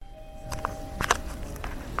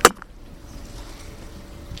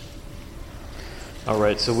All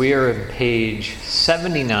right, so we are in page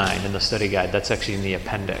 79 in the study guide. That's actually in the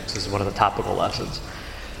appendix. This is one of the topical lessons.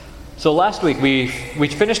 So last week we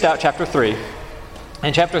finished out chapter 3.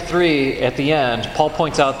 In chapter 3, at the end, Paul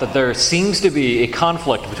points out that there seems to be a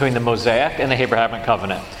conflict between the Mosaic and the Abrahamic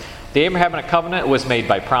covenant. The Abrahamic covenant was made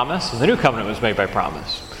by promise, and the new covenant was made by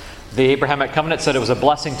promise. The Abrahamic covenant said it was a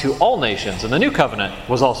blessing to all nations, and the new covenant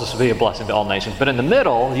was also to be a blessing to all nations. But in the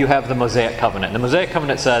middle, you have the Mosaic covenant. And the Mosaic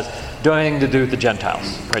covenant says, don't have anything to do with the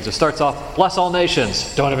Gentiles. Right? So it starts off, bless all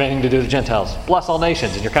nations, don't have anything to do with the Gentiles. Bless all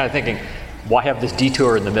nations. And you're kind of thinking, why have this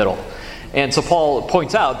detour in the middle? And so Paul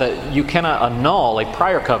points out that you cannot annul a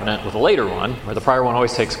prior covenant with a later one, where the prior one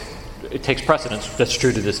always takes precedence. That's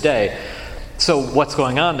true to this day. So what's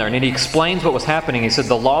going on there? And then he explains what was happening. He said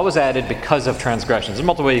the law was added because of transgressions. There's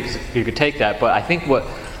multiple ways you could take that, but I think what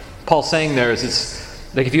Paul's saying there is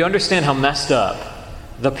it's like if you understand how messed up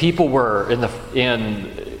the people were when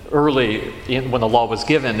the law was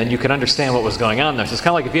given, then you can understand what was going on there. So it's kind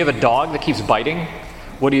of like if you have a dog that keeps biting,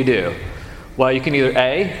 what do? Well, you can either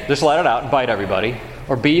A, just let it out and bite everybody,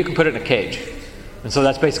 or B, you can put it in a cage. And so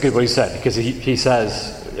that's basically what he said, because he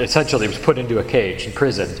says essentially it was put into a cage,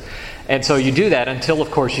 imprisoned. And so you do that until,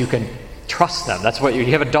 of course, you can trust them. That's what you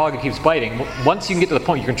have a dog that keeps biting. Once you can get to the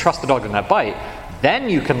point you can trust the dog in that bite, then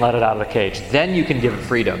you can let it out of the cage. Then you can give it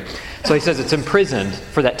freedom. So he says it's imprisoned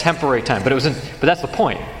for that temporary time. But that's the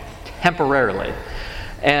point, temporarily.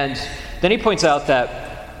 And then he points out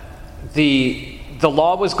that the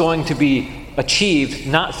law was going to be achieved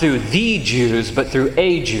not through the Jews, but through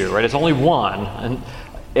a Jew. Right? It's only one,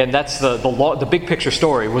 and that's the law. The big picture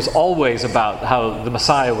story was always about how the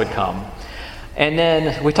Messiah would come. And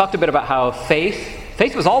then we talked a bit about how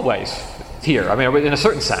faith was always here. I mean, in a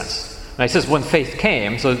certain sense. And he says when faith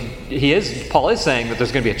came, so Paul is saying that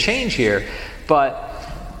there's going to be a change here, but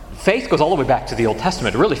faith goes all the way back to the Old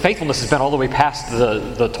Testament. Really, faithfulness has been all the way past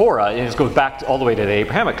the Torah, and it goes back all the way to the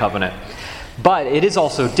Abrahamic covenant. But it is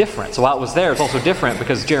also different. So while it was there, it's also different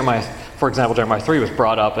because Jeremiah 3 was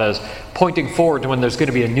brought up as pointing forward to when there's going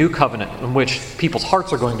to be a new covenant in which people's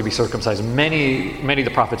hearts are going to be circumcised. Many of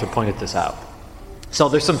the prophets have pointed this out. So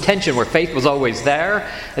there's some tension where faith was always there.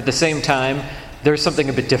 At the same time, there's something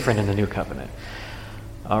a bit different in the new covenant.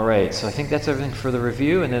 All right, so I think that's everything for the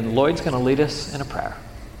review. And then Lloyd's going to lead us in a prayer.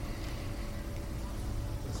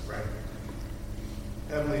 Let's pray.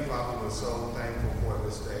 Heavenly Father, we're so thankful for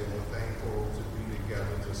this day. We're thankful to be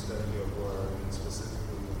together to study your word, and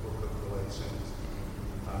specifically the book of Galatians.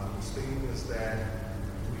 The theme is that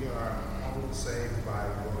we are only saved by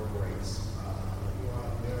your grace. You are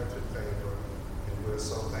merited favor, and we're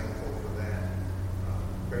so thankful for that.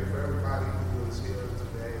 Pray for everybody who is here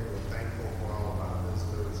today. We're thankful for all of our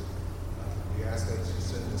visitors. We ask that you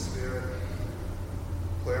send the Spirit,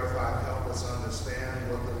 clarify, help us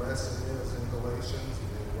understand what the lesson is in Galatians,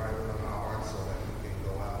 and write it on our hearts so that we can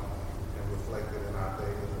go out and reflect it in our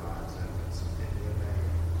daily lives. And it's in your name,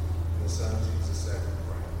 in the Son Jesus' name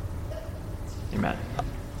we pray. Amen.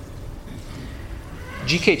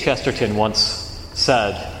 G.K. Chesterton once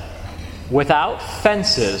said, "Without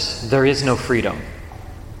fences, there is no freedom."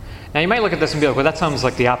 Now you might look at this and be like, well, that sounds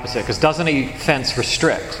like the opposite, because doesn't a fence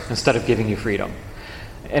restrict instead of giving you freedom?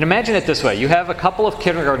 And imagine it this way. You have a couple of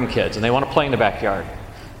kindergarten kids, and they want to play in the backyard,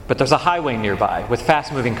 but there's a highway nearby with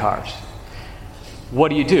fast-moving cars.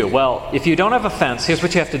 What do? Well, if you don't have a fence, here's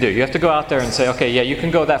what you have to do. You have to go out there and say, okay, yeah, you can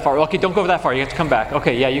go that far. Okay, don't go that far. You have to come back.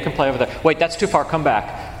 Okay, yeah, you can play over there. Wait, that's too far. Come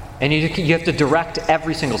back. And you have to direct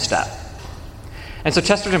every single step. And so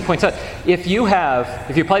Chesterton points out, if you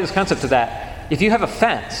apply this concept to that, if you have a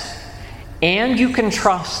fence and you can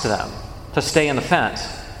trust them to stay in the fence,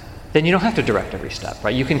 then you don't have to direct every step,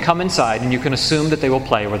 right? You can come inside and you can assume that they will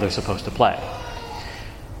play where they're supposed to play.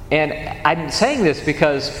 And I'm saying this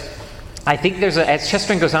because I think as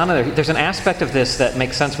Chesterton goes on, there's an aspect of this that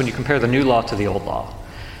makes sense when you compare the new law to the old law.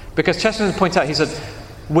 Because Chesterton points out, he said,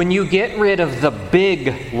 when you get rid of the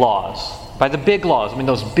big laws, by the big laws, I mean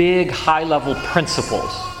those big high-level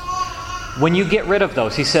principles, when you get rid of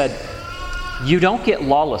those, he said, you don't get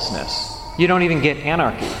lawlessness. You don't even get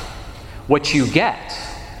anarchy. What you get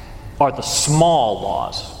are the small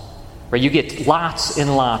laws. Right? You get lots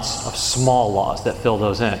and lots of small laws that fill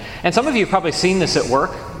those in. And some of you have probably seen this at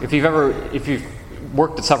work. If you've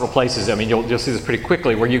worked at several places, I mean, you'll see this pretty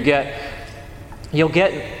quickly, where you'll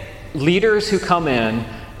get leaders who come in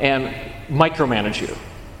and micromanage you.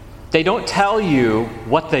 They don't tell you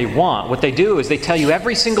what they want. What they do is they tell you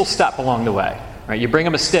every single step along the way. Right? You bring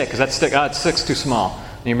them a stick, because that stick, it's stick's too small.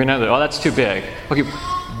 And you bring another, that's too big. Okay,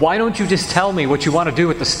 why don't you just tell me what you want to do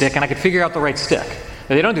with the stick and I can figure out the right stick?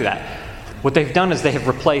 And they don't do that. What they've done is they have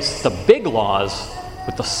replaced the big laws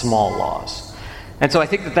with the small laws. And so I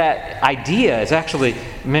think that idea is actually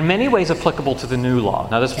in many ways applicable to the new law.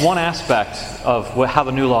 Now, there's one aspect of how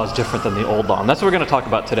the new law is different than the old law. And that's what we're going to talk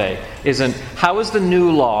about today, how is the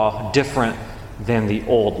new law different than the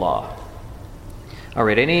old law? All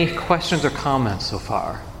right, any questions or comments so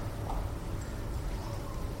far?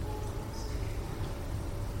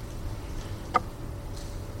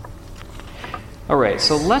 All right,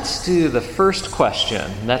 so let's do the first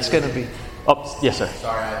question. That's going to be... Oh, yes, sir.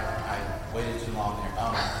 Sorry, I waited too long there.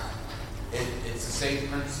 It's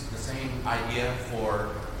the same idea for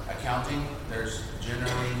accounting. There's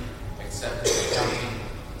generally accepted accounting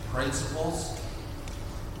principles.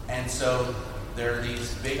 And so there are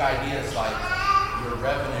these big ideas like your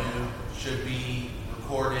revenue should be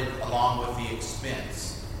recorded along with the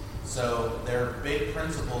expense. So there are big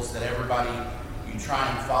principles that you try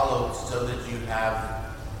and follow so that you have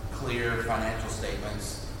clear financial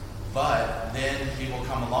statements. But then people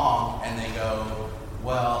come along and they go,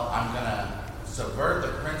 well, I'm going to subvert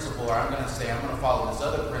the principle, or I'm going to say I'm going to follow this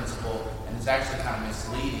other principle, and it's actually kind of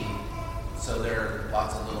misleading. So there are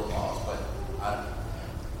lots of little laws, but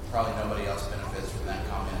probably nobody else benefits from that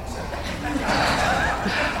comment except me.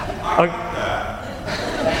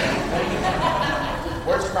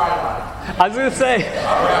 Where's Cryline? I was going to say,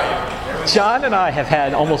 all right. John and I have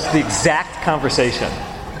had almost the exact conversation.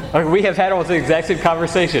 We have had almost the exact same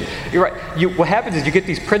conversation. You're right. What happens is you get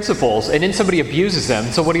these principles, and then somebody abuses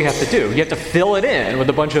them. So what do you have to do? You have to fill it in with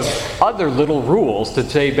a bunch of other little rules to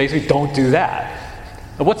say, basically, don't do that.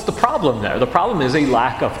 And what's the problem there? The problem is a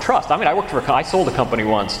lack of trust. I mean, I sold a company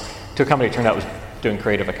once to a company that turned out was doing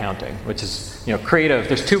creative accounting, which is, creative.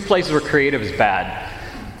 There's two places where creative is bad: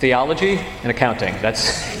 theology and accounting.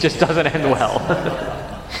 That's just doesn't end well.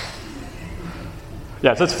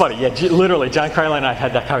 Yes, that's funny. Yeah, literally, John Cryline and I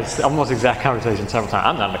had that almost exact conversation several times.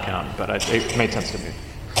 I'm not an accountant, but it made sense to me.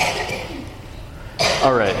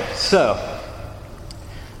 All right, so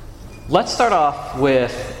let's start off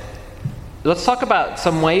let's talk about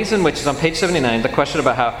some ways in which, it's on page 79, the question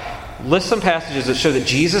about list some passages that show that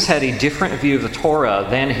Jesus had a different view of the Torah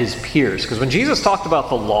than his peers. Because when Jesus talked about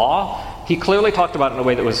the law, he clearly talked about it in a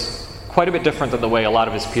way that was quite a bit different than the way a lot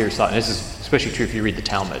of his peers thought. And this is especially true if you read the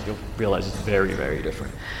Talmud. You'll realize it's very, very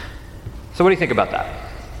different. So what do you think about that?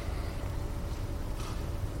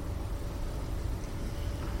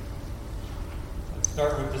 Let's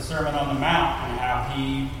start with the Sermon on the Mount and how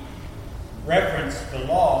he referenced the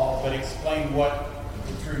law but explained what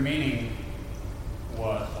the true meaning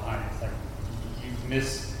was behind it. It's like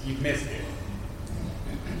you've missed it.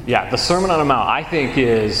 Yeah, the Sermon on the Mount, I think,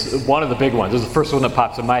 is one of the big ones. This is the first one that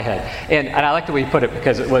pops in my head. And I like the way you put it,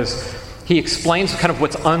 because he explains kind of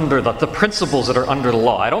what's under the principles that are under the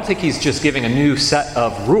law. I don't think he's just giving a new set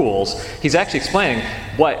of rules. He's actually explaining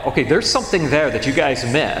there's something there that you guys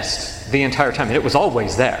missed the entire time. And it was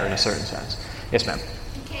always there in a certain sense. Yes, ma'am.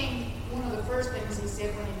 One of the first things he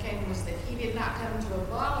said when he came was that he did not come to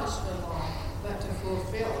abolish the law, but to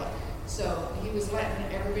fulfill it. So he was letting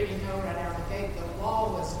everybody know right out of the gate the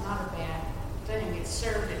law was not a bad thing. It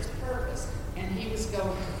served its purpose, and he was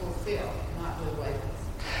going to fulfill, not do away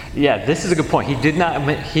with. Yeah, this is a good point. He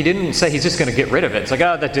didn't say he's just going to get rid of it. It's like,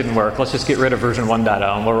 that didn't work. Let's just get rid of version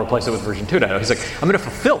 1.0 and we'll replace it with version 2.0. He's like, I'm going to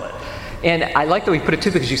fulfill it. And I like the way you put it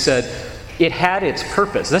too, because you said it had its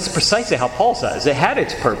purpose. That's precisely how Paul says. It had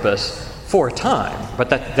its purpose for a time, but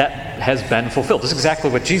that has been fulfilled. This is exactly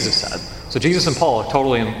what Jesus said. So Jesus and Paul are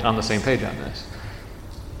totally on the same page on this.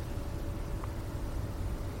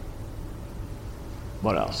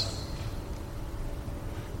 What else?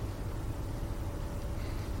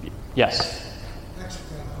 Yes?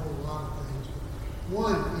 Actually, got a whole lot of things.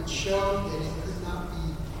 One, it showed that it could not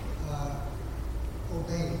be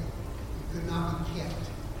obeyed. It could not be kept,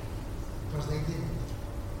 because they didn't.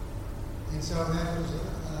 And so that was a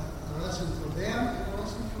lesson for them and a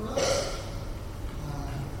lesson for us.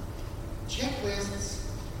 Checklists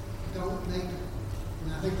don't make,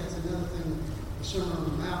 and I think that's another thing the Sermon on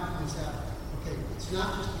the Mount points out. Okay, it's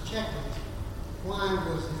not just a checklist. Why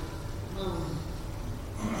was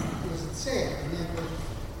it said? And that was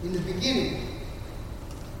in the beginning.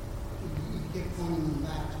 You keep pointing them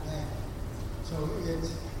back to that. So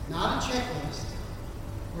it's not a checklist.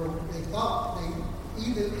 Where they thought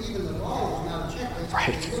even the law was not a checklist.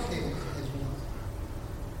 Right. They looked at it as one.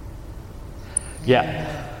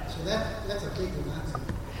 Yeah. So that's a big one, I think.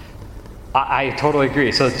 I totally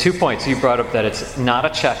agree. So 2 points. You brought up that it's not a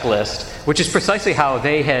checklist, which is precisely how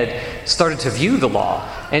they had started to view the law.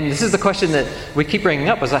 And this is the question that we keep bringing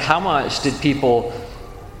up, is that how much did people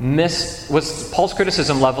was Paul's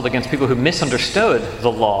criticism leveled against people who misunderstood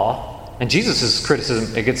the law, and Jesus'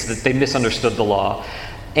 criticism against that they misunderstood the law.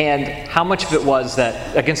 and how much of it was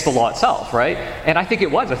that against the law itself, right? And I think it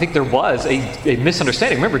was. I think there was a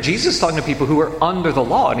misunderstanding. Remember, Jesus is talking to people who were under the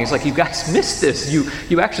law, and he's like, you guys missed this.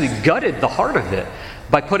 You actually gutted the heart of it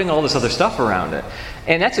by putting all this other stuff around it.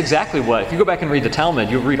 And that's exactly what, if you go back and read the Talmud,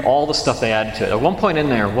 you'll read all the stuff they added to it. At one point in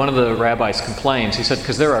there, one of the rabbis complains. He said,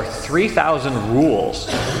 because there are 3,000 rules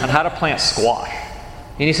on how to plant squash.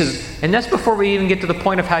 And he says, and that's before we even get to the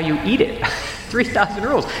point of how you eat it. 3,000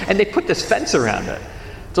 rules. And they put this fence around it.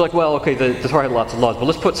 It's like, well, okay, the Torah had lots of laws, but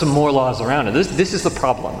let's put some more laws around it. This is the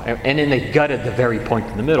problem. And then they gutted the very point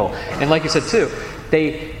in the middle. And like you said, too,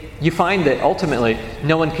 you find that ultimately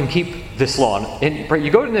no one can keep this law. And right,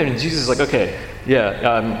 you go in there and Jesus is like, okay,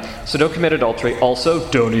 so don't commit adultery. Also,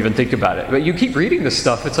 don't even think about it. But you keep reading this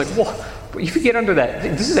stuff. It's like, well, if you get under that,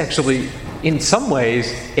 this is actually, in some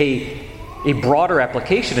ways, a broader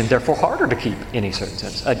application and therefore harder to keep in a certain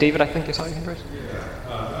sense. David, I think you saw your hand raised?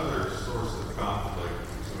 Another source of conflict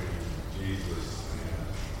between Jesus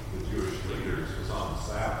and the Jewish leaders was on the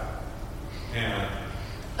Sabbath. And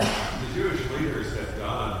the Jewish leaders had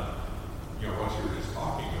done, what you were just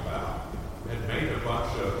talking about, had made a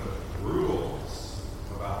bunch of rules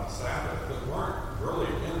about the Sabbath that weren't really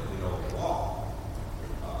in the old law.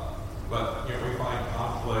 But we find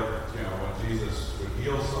conflict, when Jesus would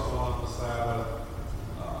heal someone on the Sabbath,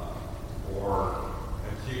 or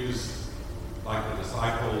accuse, like the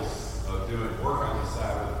disciples, of doing work on the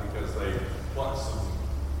Sabbath because they plucked some,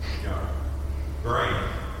 grain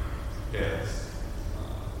heads.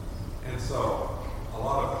 And so, a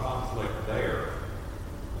lot of conflict there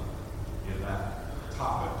in that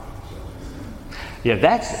topic. Yeah,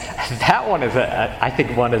 that one is, I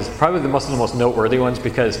think, one is probably the most noteworthy ones,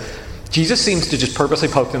 because Jesus seems to just purposely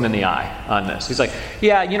poke them in the eye on this. He's like,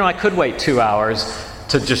 I could wait 2 hours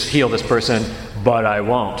to just heal this person, but I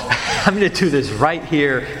won't. I'm going to do this right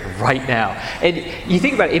here, right now. And you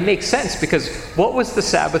think about it, it makes sense, because what was the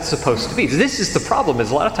Sabbath supposed to be? This is the problem,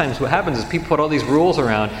 is a lot of times what happens is people put all these rules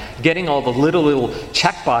around, getting all the little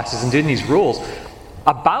check boxes and doing these rules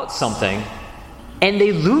about something, and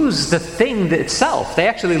they lose the thing itself. They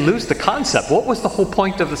actually lose the concept. What was the whole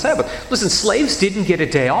point of the Sabbath? Listen, slaves didn't get a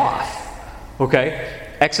day off, okay?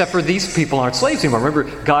 Except for these people aren't slaves anymore.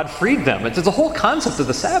 Remember, God freed them. It's the whole concept of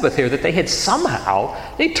the Sabbath here, that they had somehow,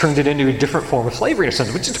 they turned it into a different form of slavery in a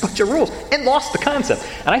sense, which is a bunch of rules, and lost the concept.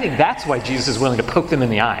 And I think that's why Jesus is willing to poke them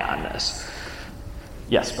in the eye on this.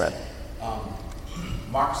 Yes, Brad?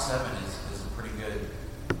 Mark 7 is a pretty good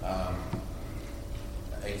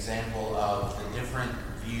example of the different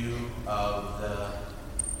view of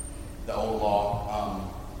the old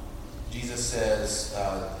law. Jesus says,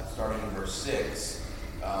 starting in verse 6,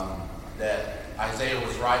 that Isaiah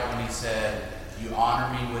was right when he said, you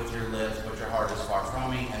honor me with your lips, but your heart is far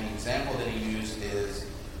from me. And the example that he used is,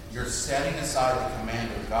 you're setting aside the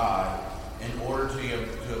command of God in order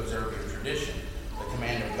to observe your tradition. The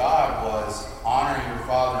command of God was, honor your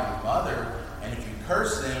father and mother, and if you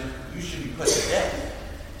curse them, you should be put to death.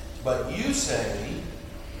 But you say,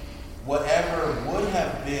 whatever would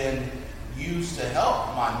have been used to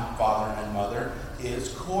help my father and mother is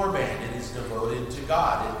korban. It is devoted to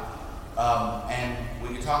God. And we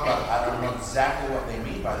can talk about, I don't know exactly what they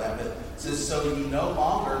mean by that, but it says, so you no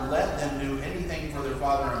longer let them do anything for their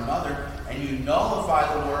father and mother, and you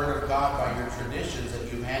nullify the word of God by your traditions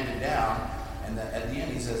that you've handed down. And at the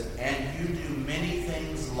end he says, and you do many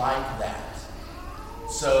things like that.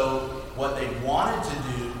 So what they wanted to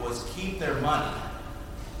do was keep their money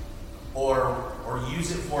or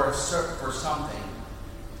use it for something.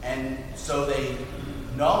 And so they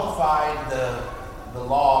nullified the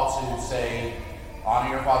law to say, honor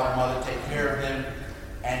your father and mother, take care of them.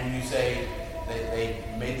 And you say, they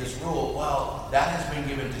made this rule, well, that has been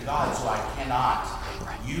given to God, so I cannot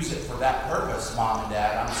use it for that purpose, Mom and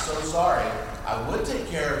Dad. I'm so sorry. I would take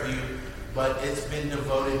care of you, but it's been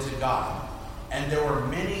devoted to God. And there were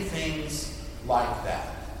many things like that.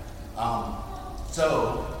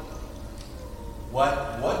 So,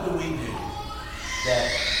 what do we do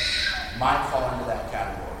that might fall into that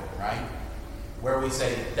category, right? Where we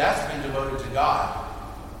say, that's been devoted to God,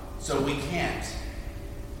 so we can't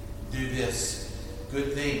do this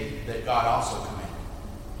good thing that God also commanded.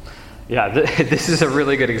 Yeah, this is a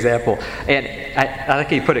really good example. And I like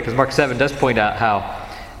how you put it, because Mark 7 does point out how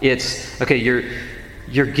it's, okay,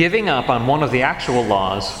 you're giving up on one of the actual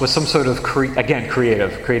laws with some sort of,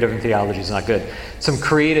 creative in theology is not good, some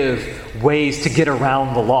creative ways to get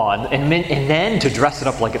around the law, and then to dress it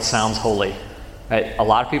up like it sounds holy. Right? A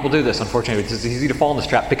lot of people do this, unfortunately. It's easy to fall in this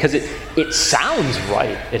trap because it sounds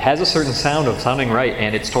right. It has a certain sound of sounding right,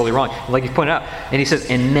 and it's totally wrong. Like you pointed out, and he says,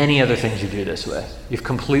 and many other things you do this with. You've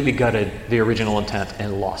completely gutted the original intent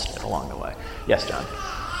and lost it along the way. Yes, John?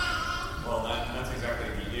 Well, that's exactly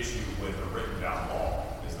the issue with a written down law,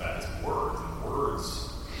 is that it's words, and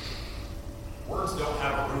words don't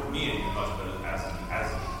have a root meaning as much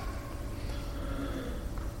as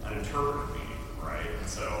an interpretive meaning, right? And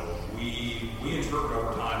so we interpret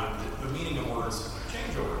over time, and the meaning of words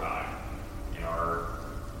change over time in our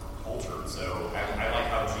culture. So I like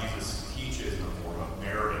how Jesus teaches in the form of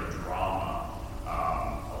narrative drama,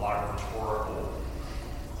 a lot of rhetorical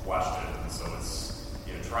questions. So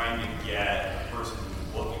it's trying to get a person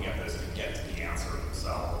who's looking at this to get to the answer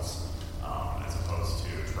themselves, as opposed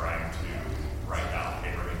to trying to write down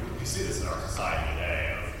paper. I mean, we see this in our society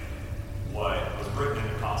today of what was written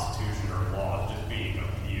in the Constitution or law just being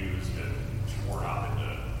abused and torn up into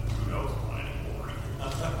who knows what anymore.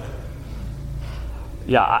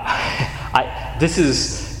 Yeah, this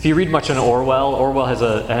is, if you read much on Orwell has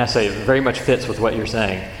an essay that very much fits with what you're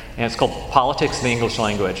saying. And it's called Politics in the English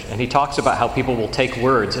Language. And he talks about how people will take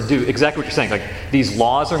words and do exactly what you're saying. Like, these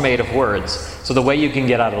laws are made of words. So the way you can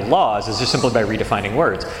get out of the laws is just simply by redefining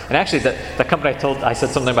words. And actually, the company I said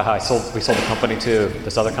something about how we sold the company to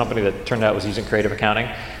this other company that turned out was using creative accounting.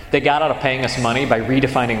 They got out of paying us money by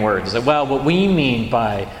redefining words. Like, well, what we mean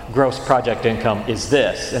by gross project income is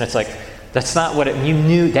this. And it's like, that's not what you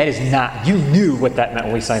knew what that meant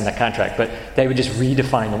when we signed that contract, but they would just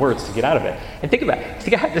redefine the words to get out of it. And think about it.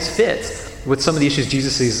 Think how this fits with some of the issues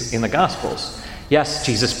Jesus sees in the Gospels. Yes,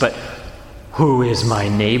 Jesus, but who is my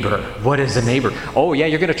neighbor? What is a neighbor? Oh, yeah,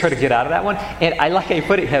 you're going to try to get out of that one? And I like how you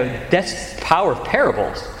put it, that's the power of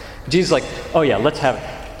parables. Jesus is like, oh yeah, let's have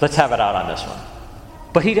it out on this one.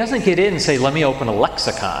 But he doesn't get in and say, let me open a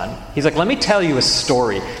lexicon. He's like, let me tell you a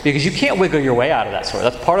story, because you can't wiggle your way out of that story.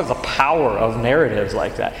 That's part of the power of narratives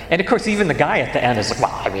like that. And of course, even the guy at the end is like,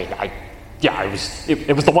 well, I mean,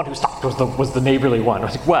 it was the one who stopped, was the neighborly one. I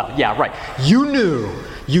was like, well, yeah, right. You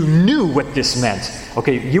knew what this meant.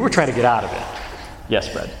 Okay, you were trying to get out of it. Yes,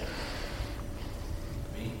 Fred.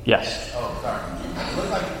 Me? Yes. Oh, sorry. It looks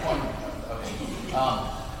like you're pointing. Okay.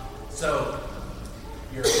 So,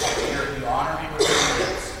 you honor me with your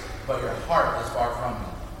lips, but your heart is far from me.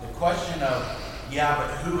 The question of, yeah, but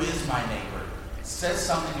who is my neighbor, says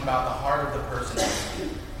something about the heart of the person.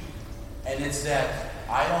 And it's that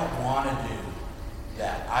I don't want to do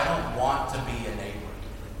that. I don't want to be a neighbor.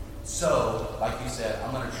 So, like you said,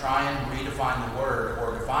 I'm going to try and redefine the word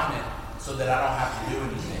or define it so that I don't have to do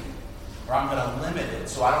anything. Or I'm going to limit it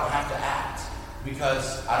so I don't have to act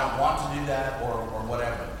because I don't want to do that or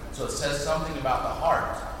whatever. So it says something about the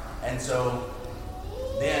heart. And so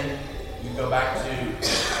then you go back to,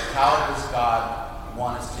 how does God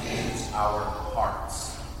want us to use our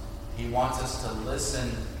hearts? He wants us to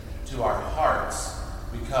listen to our hearts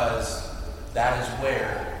because that is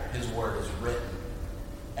where His Word is written.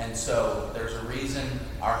 And so there's a reason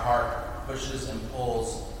our heart pushes and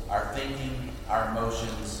pulls our thinking, our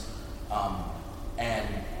emotions, and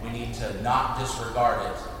we need to not disregard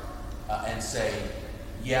it and say,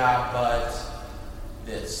 yeah, but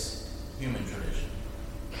this human tradition.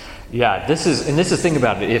 Yeah, this is the thing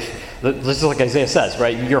about it. This is like Isaiah says,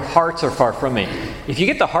 right? Your hearts are far from me. If you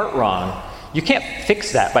get the heart wrong, you can't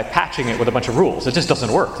fix that by patching it with a bunch of rules. It just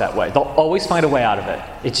doesn't work that way. They'll always find a way out of it.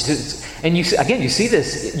 It's just, and you see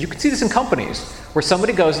this. You can see this in companies where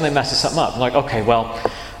somebody goes and they messes something up. Like, okay, well,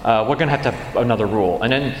 we're going to have another rule,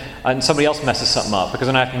 and somebody else messes something up because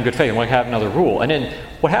they're not acting in good faith, and we're going to have another rule. And then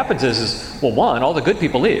what happens is well, one, all the good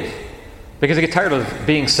people leave because they get tired of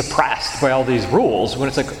being suppressed by all these rules. When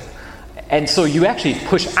it's like. And so you actually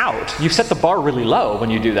push out. You set the bar really low when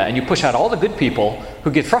you do that, and you push out all the good people who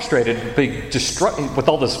get frustrated with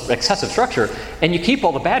all this excessive structure, and you keep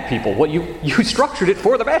all the bad people. Well, you structured it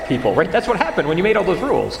for the bad people, right? That's what happened when you made all those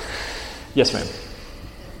rules. Yes, ma'am.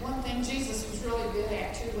 One thing Jesus was really good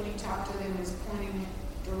at, too, when he talked to them, is pointing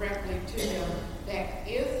directly to them that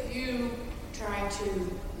if you try to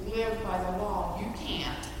live by the law, you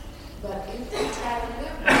can't. But if you try to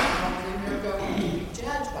live by the law, then you're going to be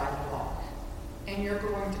judged by the law. And you're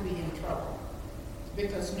going to be in trouble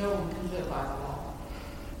because no one can live by the law.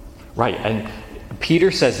 Right, and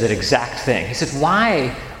Peter says that exact thing. He said,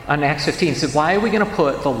 why, on Acts 15, he said, why are we going to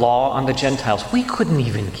put the law on the Gentiles? We couldn't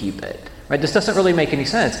even keep it. Right? This doesn't really make any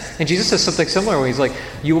sense. And Jesus says something similar where he's like,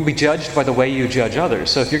 you will be judged by the way you judge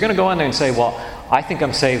others. So if you're going to go on there and say, well, I think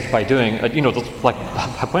I'm saved by doing, like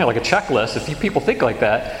a checklist, if you people think like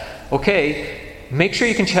that, okay, make sure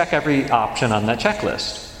you can check every option on that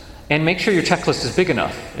checklist. And make sure your checklist is big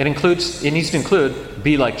enough. It needs to include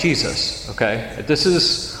be like Jesus, okay? This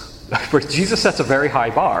is where Jesus sets a very high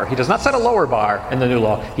bar. He does not set a lower bar in the new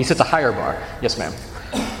law. He sets a higher bar. Yes, ma'am.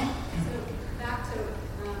 So back to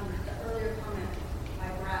the earlier comment by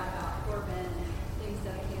Brad about Corbin and things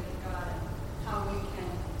dedicated to God and how we can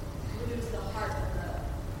lose the heart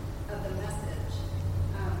of the message.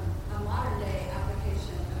 A modern day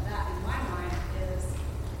application of that in my mind is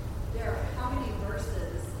how many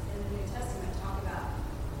verses in the New Testament talk about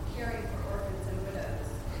caring for orphans and widows,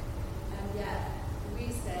 and yet we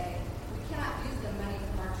say we cannot use the money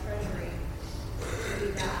from our treasury to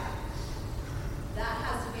do that. That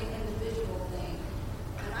has to be an individual thing.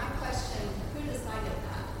 And I question who decided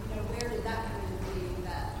that. Where did that come into being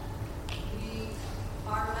that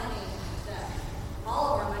our money, that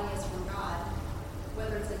all of our money is from God,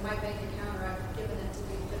 whether it's in my bank account or I've given it to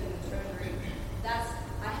be put in the treasury.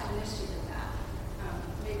 I have an issue with that.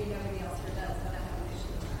 Maybe nobody else here does, but I have an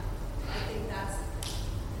issue with that. I think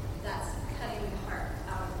that's cutting the heart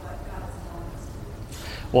out of what God has telling us to do.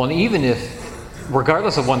 Well, and even if,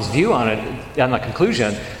 regardless of one's view on it, on the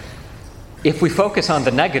conclusion, if we focus on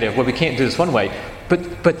the negative, well, we can't do this one way, but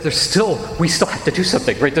we still have to do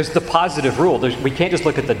something, right? There's the positive rule. We can't just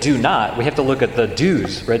look at the do not. We have to look at the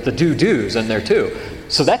do's, right? The do's in there too.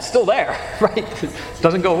 So that's still there, right? It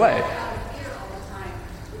doesn't go away. Out of fear all the time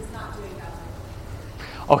is not doing God's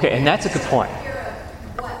will. Okay, and that's a good point. Fear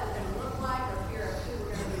of what we're going to look like, or fear of who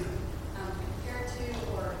we're going to be compared to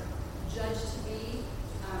or judged to be.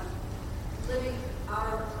 Living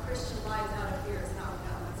our Christian lives out of fear is not what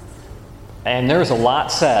God wants us to do. And there's a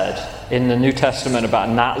lot said in the New Testament about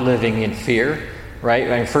not living in fear,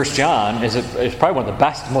 right? I mean, 1 John is probably one of the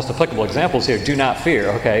best, most applicable examples here. Do not fear,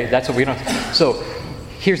 okay? That's what we don't. So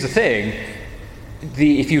here's the thing.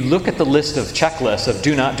 If you look at the list of checklists of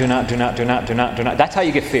do not, that's how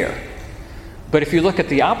you get fear. But if you look at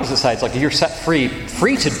the opposite side, it's like you're set free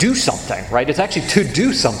to do something, right? It's actually to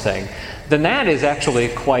do something. Then that is actually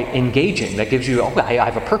quite engaging. That gives you, I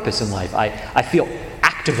have a purpose in life. I feel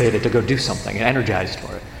activated to go do something and energized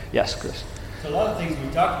for it. Yes, Chris. So a lot of things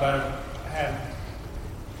we've talked about have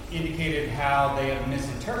indicated how they have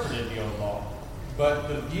misinterpreted the old law. But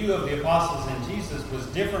the view of the apostles and Jesus was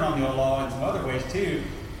different on the old law in some other ways too,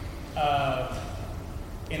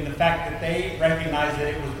 in the fact that they recognized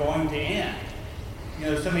that it was going to end.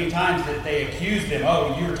 So many times that they accused them,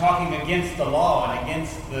 you're talking against the law and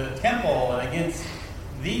against the temple and against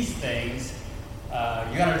these things.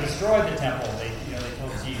 You're going to destroy the temple, they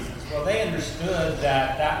told Jesus. Well, they understood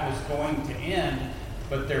that was going to end,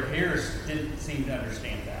 but their peers didn't seem to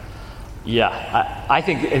understand that. Yeah, I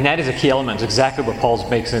think, and that is a key element, exactly what Paul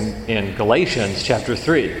makes in Galatians chapter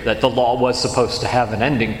 3, that the law was supposed to have an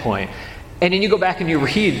ending point. And then you go back and you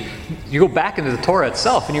go back into the Torah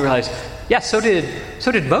itself and you realize, yeah, so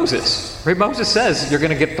did Moses. Right? Moses says you're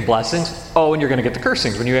going to get the blessings, and you're going to get the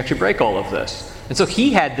cursings when you actually break all of this. And so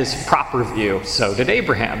he had this proper view, so did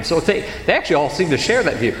Abraham. So they actually all seem to share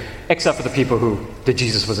that view, except for the people that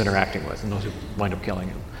Jesus was interacting with and those who wind up killing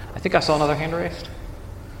him. I think I saw another hand raised.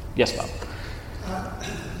 Yes, Bob.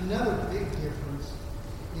 Another big difference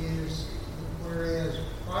is whereas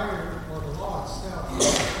prior, or the law itself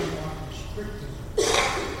was not restricted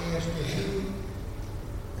as to who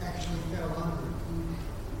actually fell under,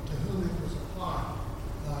 to whom it was applied.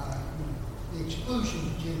 The exclusion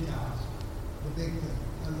of Gentiles, the big thing,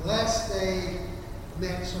 unless they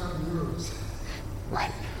met certain rules.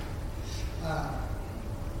 Right.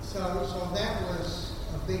 So that was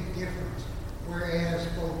a big difference. Whereas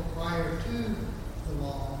both prior to the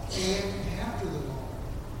law and after the law,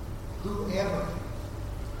 whoever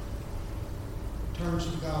turns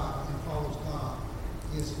to God and follows God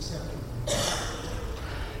is acceptable.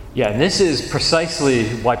 Yeah, and this is precisely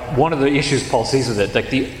one of the issues Paul sees with it. Like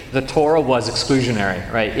the Torah was exclusionary,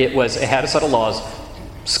 right? It had a set of laws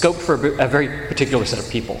scoped for a very particular set of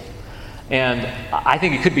people. And I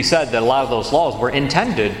think it could be said that a lot of those laws were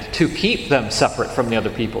intended to keep them separate from the other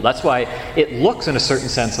people. That's why it looks, in a certain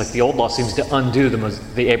sense, like the old law seems to undo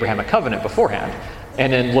the Abrahamic covenant beforehand,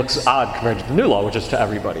 and then looks odd compared to the new law, which is to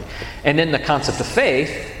everybody. And then the concept of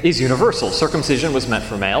faith is universal. Circumcision was meant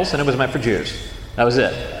for males, and it was meant for Jews. That was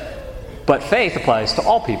it. But faith applies to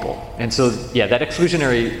all people. And so, yeah, that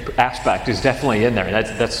exclusionary aspect is definitely in there.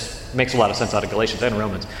 That makes a lot of sense out of Galatians and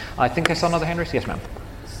Romans. I think I saw another hand raised. Yes, ma'am.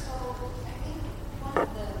 One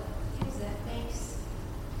of the things that makes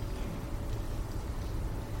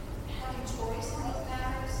having choice in these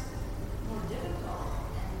matters more difficult,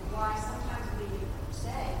 and why sometimes we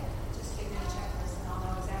say, just give me a checklist and I'll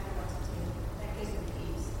know exactly what to do, that gives me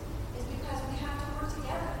peace, is because we have to work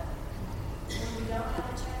together. When we don't have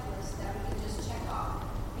a checklist,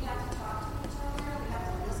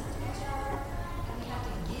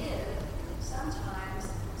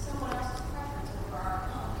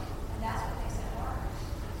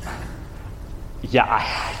 Yeah,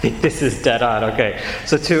 I think this is dead on. Okay,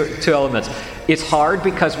 so two elements. It's hard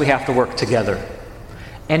because we have to work together.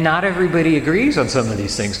 And not everybody agrees on some of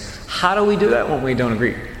these things. How do we do that when we don't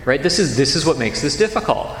agree? Right? This is what makes this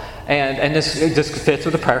difficult. And this fits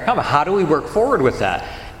with the prior comment. How do we work forward with that?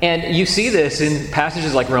 And you see this in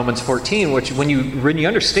passages like Romans 14, which when you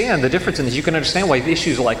understand the difference in this, you can understand why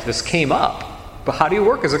issues like this came up. But how do you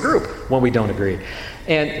work as a group when we don't agree?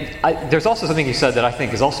 And there's also something you said that I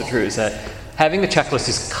think is also true, is that having the checklist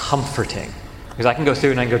is comforting. Because I can go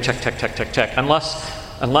through and I can go check,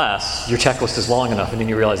 unless your checklist is long enough, and then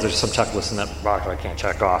you realize there's some checklists in that box I can't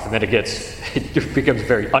check off, and then it becomes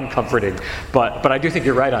very uncomforting. But I do think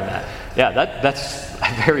you're right on that. Yeah, that's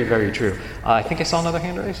very, very true. I think I saw another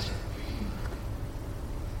hand raised.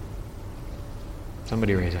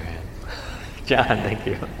 Somebody raise their hand. John, thank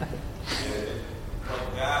you. Like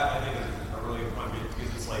that, I think is a really good point,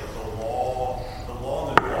 because it's like the law and the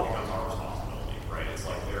law becomes our responsibility, right? It's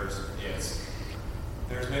like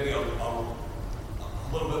there's maybe a little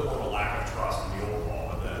bit more of a lack of trust in the old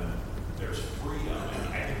law, but then there's freedom.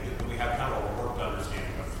 And I think that we have kind of a warped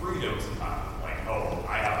understanding of freedom sometimes. Like, oh,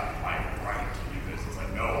 I have my right to do this. It's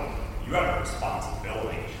like, no, you have a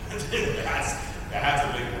responsibility. That's a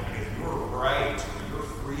big one, because your right, your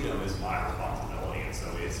freedom is my responsibility. And so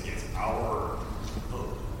it's our,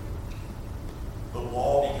 the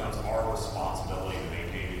law becomes our responsibility to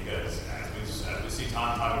maintain, because as we see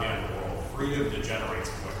time and time again in the world, freedom degenerates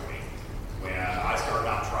quickly. When I start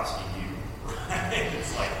not trusting you, right?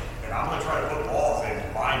 It's like, and I'm going to try to put laws in to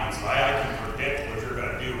bind you so I can predict what you're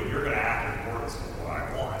going to do, and you're going to act in accordance with what I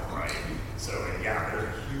want, right? So, yeah, there's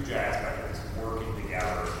a huge aspect of this working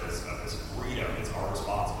together, of this freedom. It's our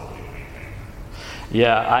responsibility to maintain.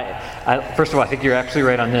 Yeah, I first of all, I think you're absolutely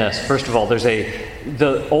right on this. First of all, there's a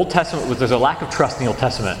lack of trust in the Old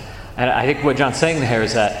Testament. And I think what John's saying there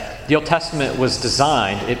is that the Old Testament was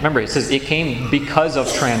designed, remember, it says it came because of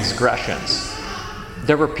transgressions.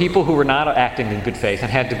 There were people who were not acting in good faith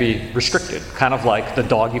and had to be restricted, kind of like the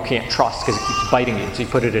dog you can't trust because it keeps biting you, so you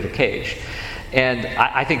put it in a cage. And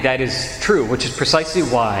I think that is true, which is precisely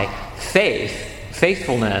why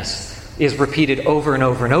faithfulness is repeated over and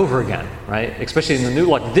over and over again, right? Especially in the New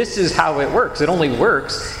Law. This is how it works. It only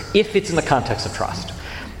works if it's in the context of trust.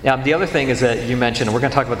 The other thing is that you mentioned, and we're going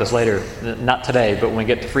to talk about this later, not today, but when we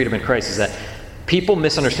get to freedom in Christ, is that people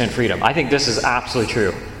misunderstand freedom. I think this is absolutely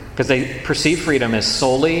true, because they perceive freedom as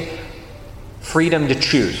solely freedom to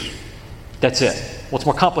choose. That's it. Well, it's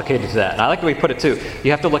more complicated than that. And I like the way you put it too. You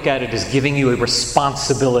have to look at it as giving you a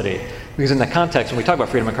responsibility. Because in that context, when we talk about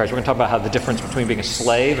freedom in Christ, we're going to talk about how the difference between being a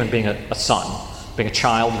slave and being a son, being a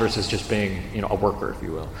child versus just being, a worker, if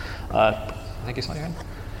you will. I think you saw your hand.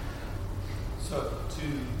 So, to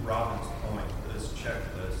Robin's point, this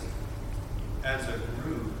checklist, as a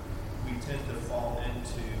group, we tend to fall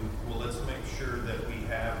into, well, let's make sure that we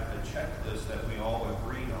have a checklist that we all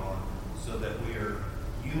agreed on so that we are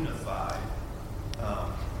unified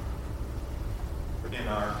in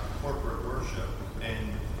our corporate worship.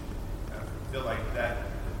 And I feel like that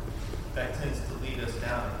tends to lead us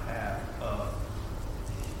down a path of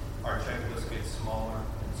our checklist gets smaller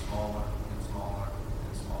and smaller and smaller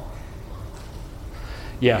and smaller.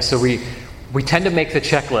 Yeah, so we tend to make the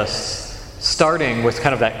checklists starting with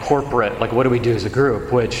kind of that corporate, like what do we do as a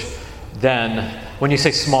group, which then, when you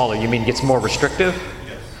say smaller, you mean gets more restrictive?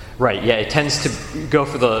 Yes. Right, yeah, it tends to go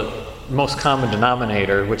for the most common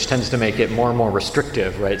denominator, which tends to make it more and more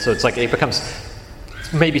restrictive, right? So it's like it becomes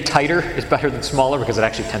maybe tighter is better than smaller because it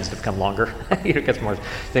actually tends to become longer. It gets more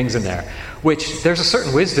things in there, which there's a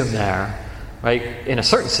certain wisdom there, right? In a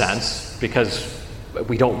certain sense, because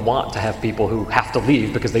we don't want to have people who have to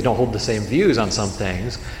leave because they don't hold the same views on some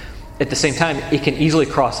things. At the same time, it can easily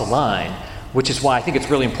cross a line, which is why I think it's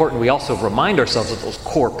really important we also remind ourselves of those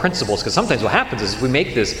core principles, because sometimes what happens is we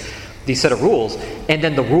make these set of rules, and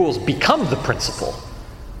then the rules become the principle.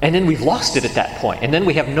 And then we've lost it at that point. And then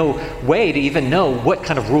we have no way to even know what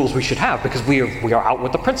kind of rules we should have, because we are out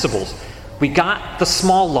with the principles. We got the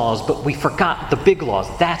small laws, but we forgot the big laws.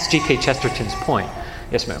 That's G.K. Chesterton's point.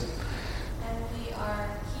 Yes, ma'am. And we are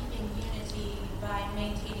keeping unity by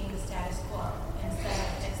maintaining the status quo instead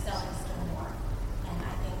of excelling still more. And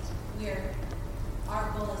I think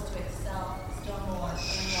our goal is to excel still more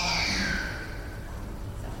in law.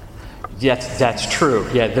 Yes, that's true.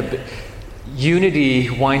 Yeah, unity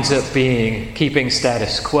winds up being keeping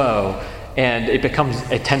status quo, and it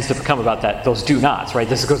tends to become about those do nots, right?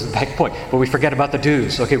 This goes back to the point, but we forget about the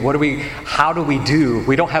do's. Okay, how do we do?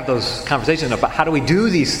 We don't have those conversations about how do we do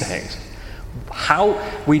these things. How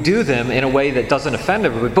we do them in a way that doesn't offend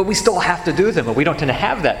everybody, but we still have to do them, and we don't tend to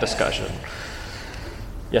have that discussion.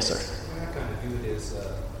 Yes, sir. We're not going to do is,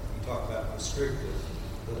 you talk about restrictive.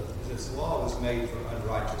 This law was made for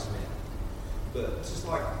unrighteous men. But just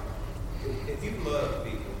like, if you love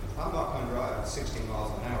people, I'm not going to drive 60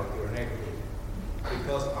 miles an hour through a neighborhood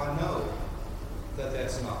because I know that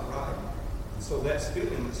that's not right. And so that's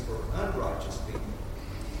feelings for unrighteous people.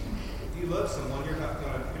 If you love someone, you're not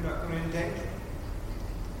going to endanger them.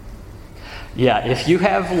 Yeah, if you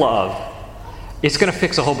have love, it's going to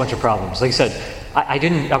fix a whole bunch of problems. Like you said, I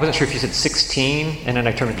wasn't sure if you said 16, and then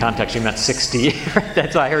I turned in context, you meant 60.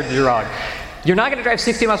 That's why I heard you wrong. You're not going to drive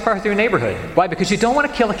 60 miles per hour through a neighborhood. Why? Because you don't want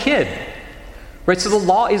to kill a kid. Right? So the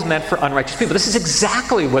law is meant for unrighteous people. This is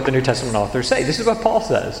exactly what the New Testament authors say. This is what Paul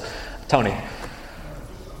says. Tony.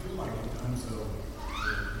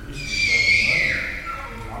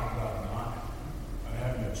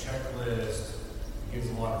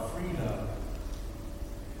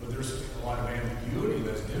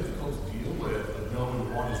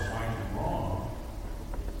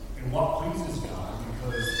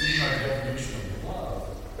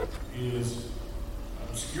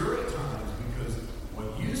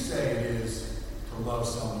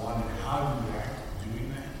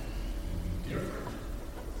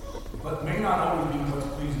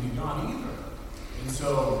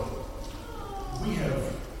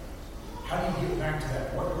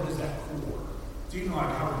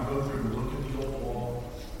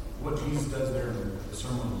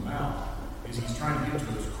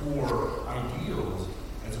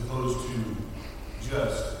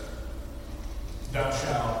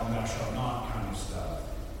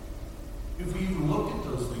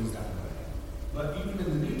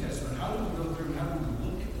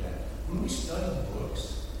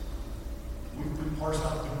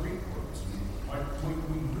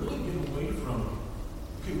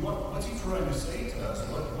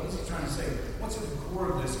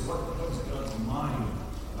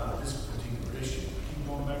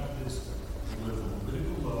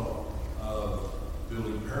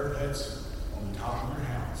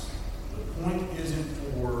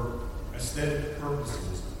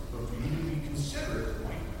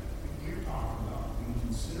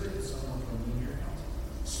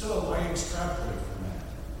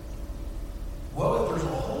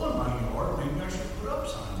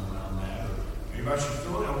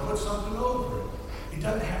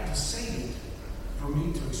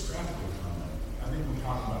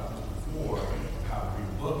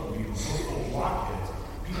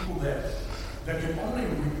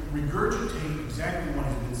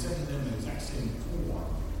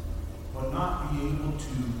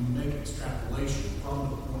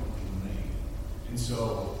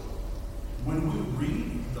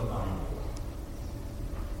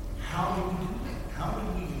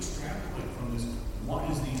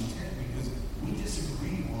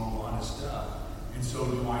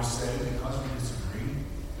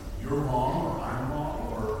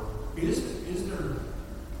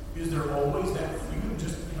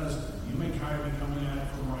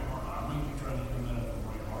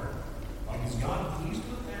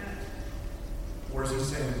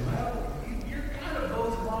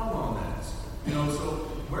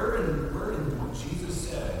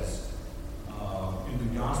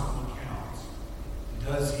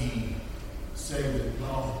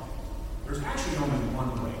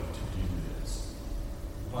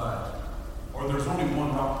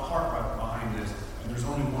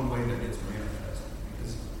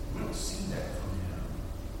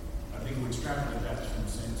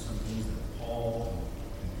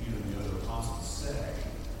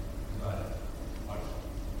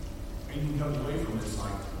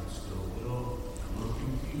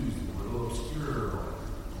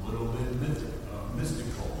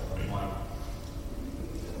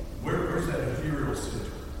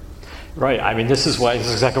 Right. I mean, this is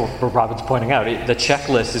exactly what Robin's pointing out. The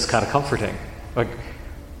checklist is kind of comforting. Like,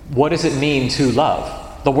 what does it mean to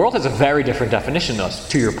love? The world has a very different definition than us,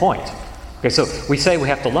 to your point. Okay, so we say we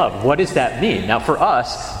have to love. What does that mean? Now, for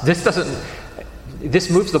us,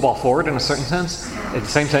 this moves the ball forward in a certain sense. In the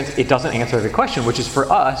same sense, it doesn't answer every question, which is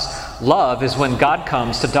for us, love is when God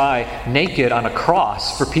comes to die naked on a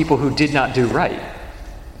cross for people who did not do right.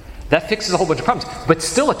 That fixes a whole bunch of problems, but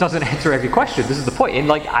still it doesn't answer every question. This is the point. And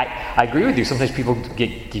I agree with you. Sometimes people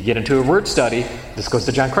get into a word study. This goes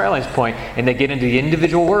to John Crowley's point, and they get into the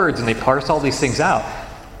individual words and they parse all these things out.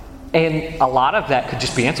 And a lot of that could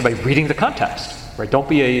just be answered by reading the context. Right? Don't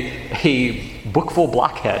be a book-full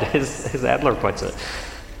blockhead, as Adler puts it.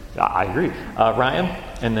 I agree. Ryan,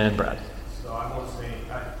 and then Brad. So I will say,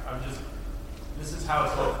 this is how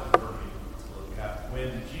it's looked for me to look at.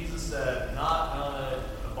 When Jesus said, not gonna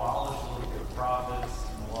abolish the prophets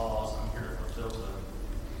and the laws, I'm here to fulfill them.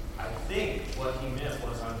 I think what he meant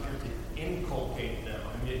was, I'm here to inculcate them.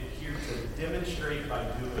 I'm here to demonstrate by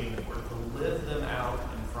doing or to live them out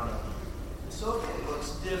in front of you. So if it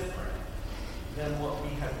looks different than what we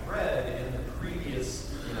had read in the previous,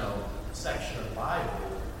 section of the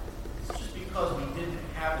Bible, it's just because we didn't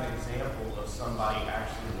have an example of somebody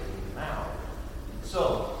actually living them out.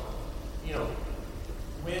 So,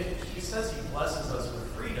 when he says he blesses us with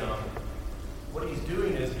freedom, what he's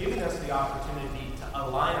doing is giving us the opportunity to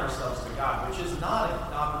align ourselves to God, which is not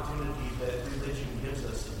an opportunity that religion gives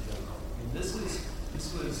us in general. And this was,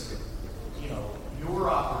 your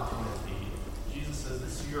opportunity. Jesus says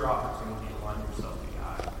this is your opportunity to align yourself to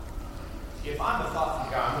God. If I'm a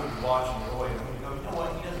thoughtful guy, I'm going to be watching Roy and I'm going to go, you know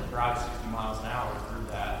what? He doesn't drive 60 miles an hour through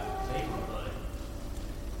that neighborhood.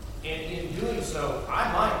 And in doing so,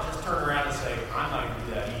 I might just turn around and say, I'm not going to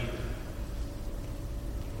do that either.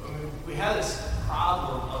 I mean, we had this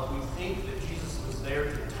problem of we think that Jesus was there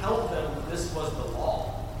to tell them this was the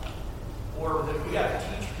law. Or that we got to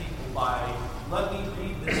teach people by, let me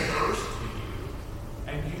read this verse to you,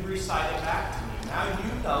 and you recite it back to me. Now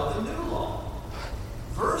you know the new law.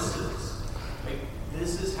 Versus, like,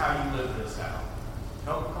 this is how you live this out.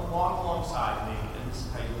 Come walk alongside me, and this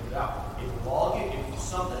is how you live it out. If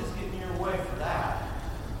something is getting in your way for that,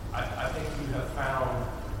 I think you have found,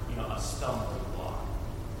 a stumbling block.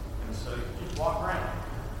 And so you just walk around.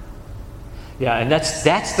 Yeah, and that's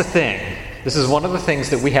the thing. This is one of the things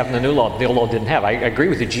that we have in the new law the old law didn't have. I agree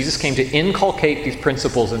with you. Jesus came to inculcate these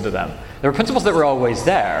principles into them. There were principles that were always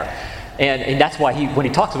there. And that's why when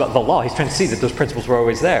he talks about the law, he's trying to see that those principles were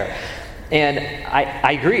always there. And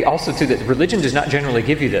I agree also, too, that religion does not generally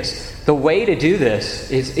give you this. The way to do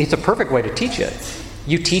this it's a perfect way to teach it.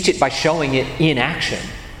 You teach it by showing it in action.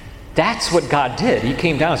 That's what God did. He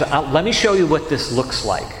came down and said, let me show you what this looks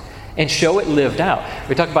like. And show it lived out.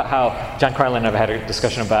 We talked about how, John Crowley and I have had a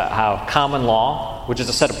discussion about how common law, which is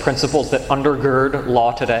a set of principles that undergird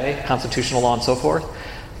law today, constitutional law and so forth,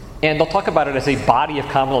 and they'll talk about it as a body of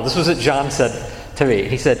common law. This was what John said to me.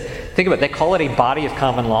 He said, think about it, they call it a body of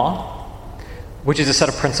common law, which is a set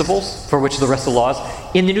of principles for which the rest of the law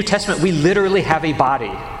is. In the New Testament, we literally have a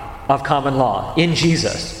body of common law in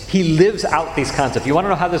Jesus. He lives out these concepts. You want to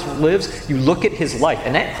know how this lives? You look at his life.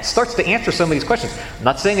 And that starts to answer some of these questions. I'm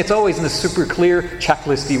not saying it's always in this super clear,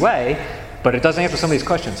 checklisty way, but it does answer some of these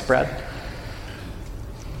questions. Brad?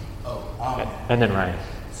 And then Ryan.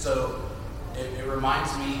 So it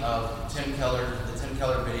reminds me of the Tim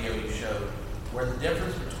Keller video you showed, where the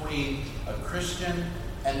difference between a Christian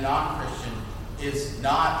and non-Christian is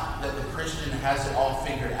not that the Christian has it all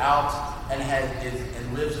figured out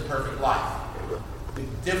and lives a perfect life. The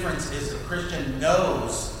difference is the Christian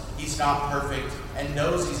knows he's not perfect and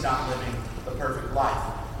knows he's not living the perfect life.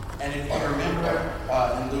 And if you remember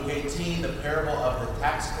in Luke 18, the parable of the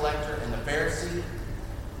tax collector and the Pharisee,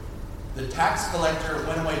 the tax collector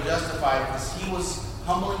went away justified because he was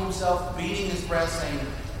humbling himself, beating his breast, saying,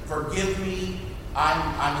 "Forgive me,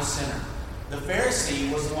 I'm a sinner." The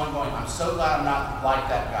Pharisee was the one going, "I'm so glad I'm not like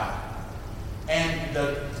that guy." And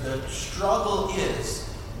the struggle is,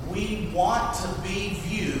 we want to be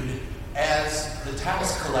viewed as the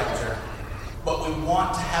tax collector, but we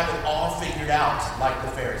want to have it all figured out like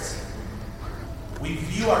the Pharisee. We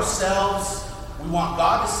view ourselves, we want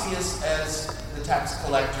God to see us as the tax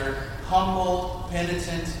collector, humble,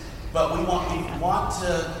 penitent, but we want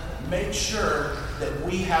to make sure that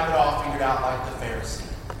we have it all figured out like the Pharisee.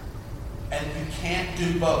 And you can't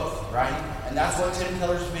do both, right? And that's what Tim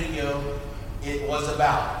Keller's video was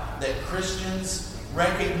about. That Christians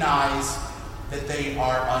recognize that they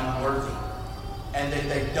are unworthy and that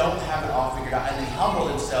they don't have it all figured out. And they humble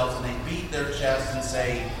themselves and they beat their chest and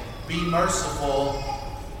say, "Be merciful,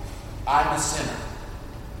 I'm a sinner."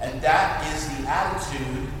 And that is the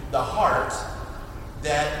attitude, the heart,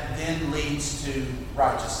 that then leads to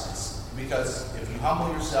righteousness. Because if you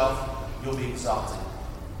humble yourself, you'll be exalted.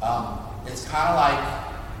 It's kind of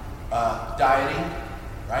like dieting,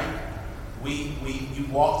 right? You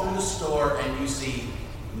walk through the store and you see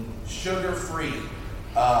sugar-free,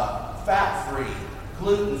 fat-free,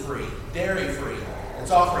 gluten-free, dairy-free. It's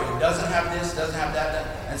all free. It doesn't have this, doesn't have that.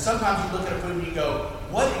 And sometimes you look at a food and you go,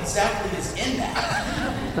 what exactly is in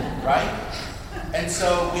that? Right? And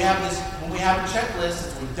so we have this, when we have a checklist,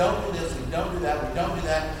 it's we don't do this, we don't do that, we don't do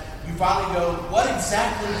that. You finally go, what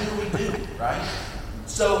exactly do we do? Right?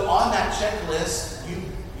 So on that checklist, you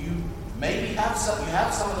maybe have some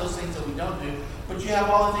of those things that we don't do, but you have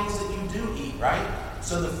all the things that you do eat, right?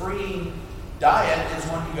 So the freeing diet is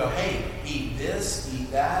when you go, hey, eat this,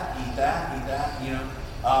 eat that, eat that, eat that,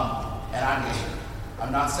 and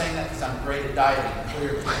I'm not saying that because I'm great at dieting,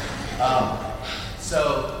 clearly.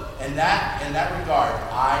 in that regard,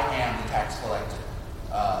 I am the tax collector.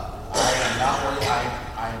 I am not worthy.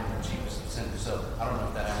 I am the chiefest of sinners. So I don't know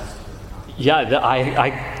if that answers. Yeah,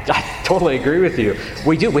 I totally agree with you.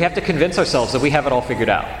 We do. We have to convince ourselves that we have it all figured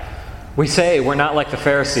out. We say we're not like the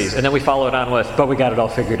Pharisees, and then we follow it on with, but we got it all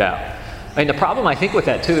figured out. I mean, the problem I think with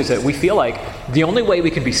that too is that we feel like the only way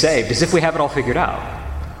we can be saved is if we have it all figured out.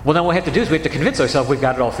 Well, then what we have to do is we have to convince ourselves we've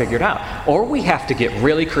got it all figured out. Or we have to get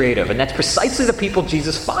really creative, and that's precisely the people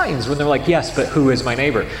Jesus finds when they're like, yes, but who is my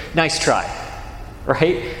neighbor? Nice try,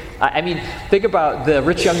 right? I mean, think about the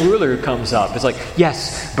rich young ruler who comes up. It's like,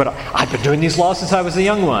 yes, but I've been doing these laws since I was a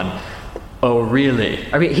young one. Oh,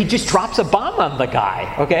 really? I mean, he just drops a bomb on the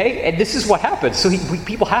guy, okay? And this is what happens. So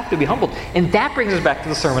people have to be humbled. And that brings us back to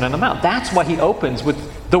the Sermon on the Mount. That's why he opens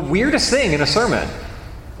with the weirdest thing in a sermon.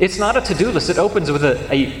 It's not a to-do list. It opens with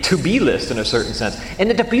a to-be list in a certain sense. And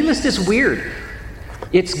the to-be list is weird.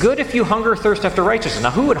 It's good if you hunger or thirst after righteousness. Now,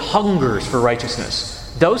 who hungers for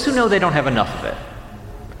righteousness? Those who know they don't have enough of it.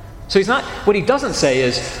 So what he doesn't say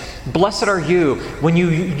is, blessed are you when you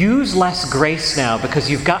use less grace now because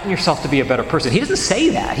you've gotten yourself to be a better person. He doesn't say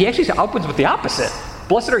that. He actually opens with the opposite.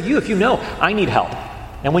 Blessed are you if you know, I need help.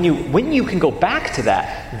 And when you can go back to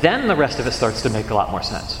that, then the rest of it starts to make a lot more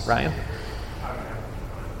sense. Ryan?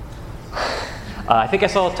 I think I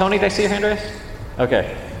saw Tony. Did I see your hand raised?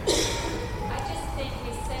 Okay. I just think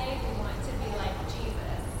we say we want to be like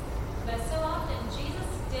Jesus, but so often Jesus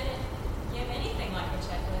didn't give anything like a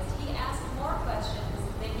checklist. He asked more questions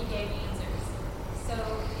than he gave answers. So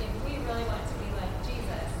if we really want to be like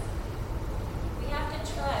Jesus, we have to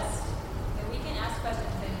trust that we can ask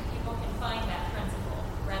questions and people can find that principle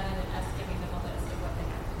rather than us giving them a list of what they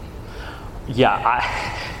have to do.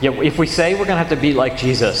 Yeah, if we say we're going to have to be like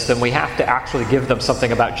Jesus, then we have to actually give them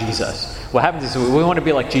something about Jesus. What happens is we want to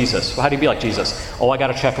be like Jesus. Well, how do you be like Jesus? Oh, I got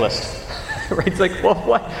a checklist. Right? It's like, well,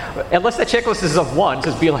 what? Unless that checklist is of one,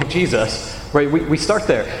 says be like Jesus. Right? We start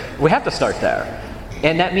there. We have to start there.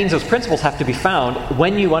 And that means those principles have to be found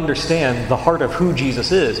when you understand the heart of who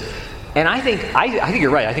Jesus is. And I think you're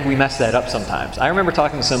right. I think we mess that up sometimes. I remember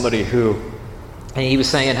talking to somebody and he was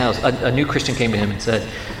saying how a new Christian came to him and said,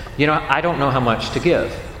 I don't know how much to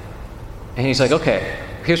give. And he's like, okay,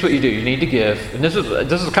 here's what you do. You need to give, and this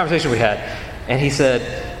is a conversation we had, and he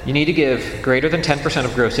said, you need to give greater than 10%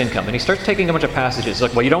 of gross income. And he starts taking a bunch of passages.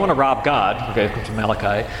 Like, well, you don't want to rob God. Okay, comes from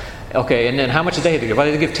Malachi. Okay, and then how much a day do you give? Well,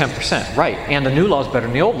 they give 10%. Right, and the new law is better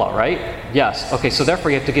than the old law, right? Yes. Okay, so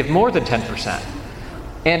therefore you have to give more than 10%.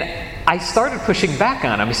 And I started pushing back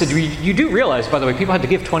on him. He said, you do realize, by the way, people had to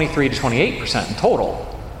give 23 to 28% in total.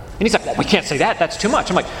 And he's like, well, we can't say that. That's too much.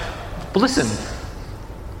 I'm like, well, listen,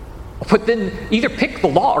 but then either pick the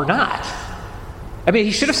law or not. I mean,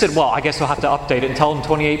 he should have said, well, I guess we'll have to update it and tell them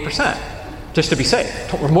 28%, just to be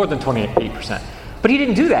safe, or more than 28%. But he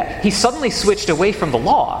didn't do that. He suddenly switched away from the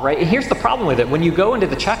law, right? And here's the problem with it. When you go into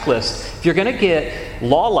the checklist, if you're going to get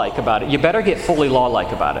law-like about it, you better get fully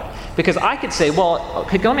law-like about it. Because I could say, well,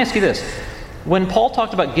 okay, let me ask you this. When Paul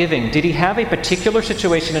talked about giving, did he have a particular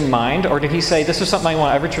situation in mind, or did he say, this is something I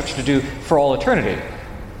want every church to do for all eternity?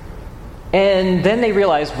 And then they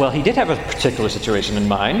realized, well, he did have a particular situation in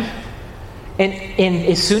mind. And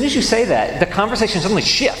as soon as you say that, the conversation suddenly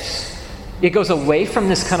shifts. It goes away from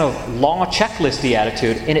this kind of law checklisty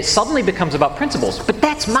attitude, and it suddenly becomes about principles. But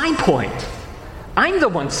that's my point. I'm the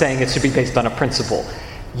one saying it should be based on a principle.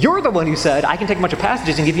 You're the one who said, I can take a bunch of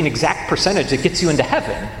passages and give you an exact percentage that gets you into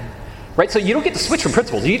heaven. Right? So you don't get to switch from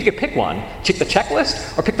principles. You need to pick one. Pick the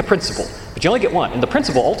checklist or pick the principle. But you only get one. And the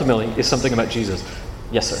principle ultimately is something about Jesus.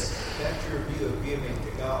 Yes, sir. That's your view of giving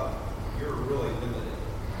to God. You're really limited.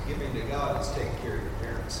 Giving to God is taking care of your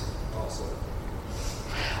parents also.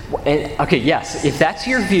 Okay, yes. If that's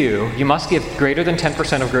your view, you must give greater than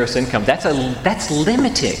 10% of gross income. That's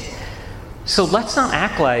limiting. So let's not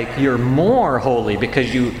act like you're more holy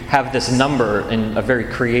because you have this number in a very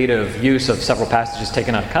creative use of several passages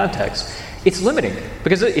taken out of context. It's limiting.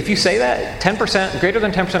 Because if you say that 10%, greater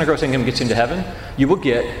than 10% of gross income gets you into heaven, you will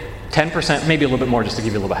get 10%, maybe a little bit more just to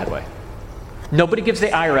give you a little bit headway. Nobody gives the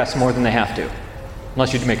IRS more than they have to,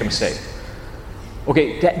 unless you make a mistake.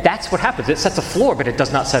 Okay, that's what happens. It sets a floor, but it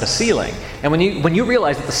does not set a ceiling. And when you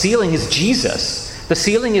realize that the ceiling is Jesus, the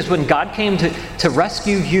ceiling is when God came to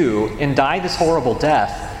rescue you and die this horrible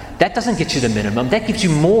death, that doesn't get you the minimum. That gives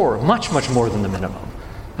you more, much, much more than the minimum.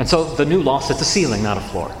 And so the new law sets a ceiling, not a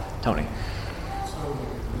floor. Tony.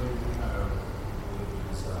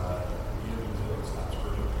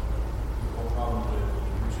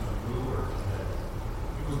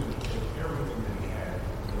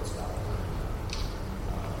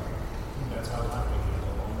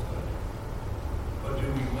 But do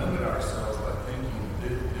we limit ourselves by thinking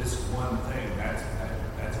this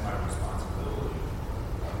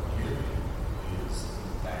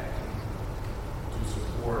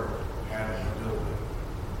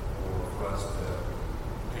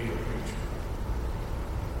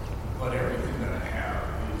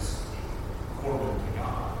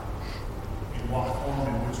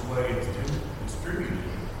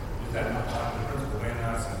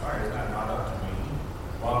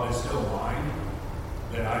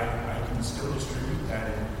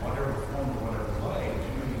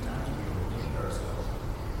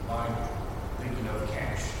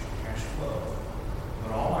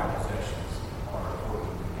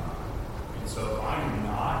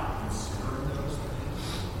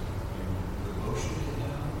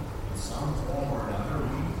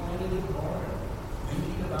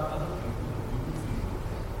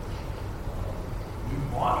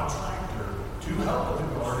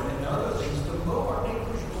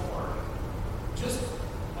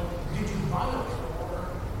buy a car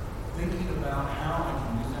thinking about how I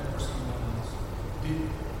can use that for someone else?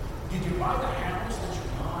 Did you buy the house that you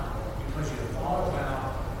got because you thought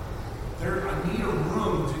about, I need a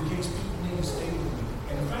room in case people need to stay with me?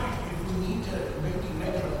 In fact, if we need to maybe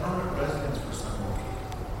make it a permanent residence for someone,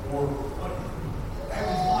 or what, have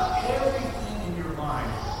you bought everything in your life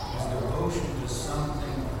is devotion to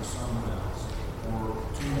something or someone else, or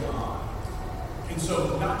to God? And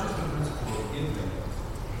so, not just the principle of giving,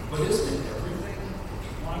 but isn't it everything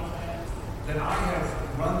like that? That I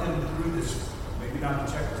have run them through this, maybe not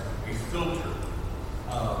a checklist, a filter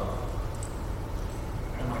of,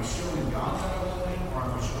 am I showing God that I love him, or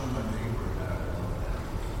am I showing my neighbor that I love them?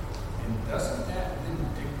 And doesn't that then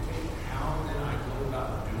dictate how then I go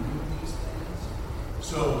about doing these things?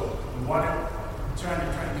 So, what I'm trying to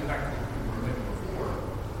get back to what we were making before,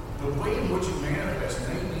 the way in which it manifests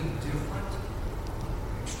may be different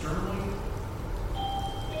externally,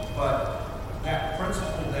 but that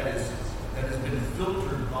principle that has been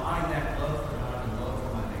filtered by that love for God and love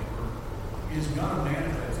for my neighbor is going to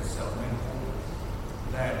manifest itself in whole.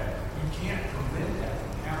 That you can't prevent that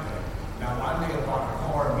from happening. Now, I may have bought a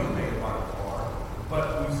car, and you may have bought a car,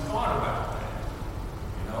 but we thought about that.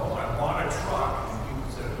 You know, I bought a truck, and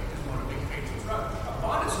people said, you just want a big fancy truck. I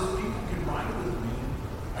bought it so that people could ride with me.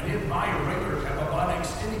 I didn't buy a regular cab, I bought an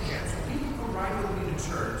extended cab so people could ride with me to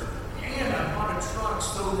church. And I bought a truck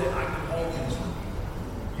so that I could haul things with people.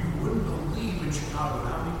 You wouldn't believe in Chicago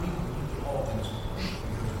how many people need to haul things with me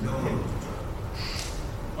because no one was a truck.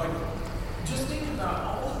 Like, just think about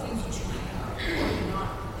all the things that you have.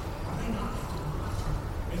 Are they not for God?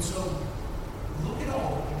 And so, look at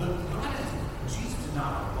all. Jesus did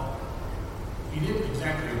not abolish. He didn't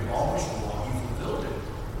exactly abolish the law. He fulfilled it.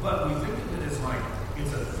 But we think of it as like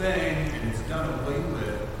it's a thing and it's done away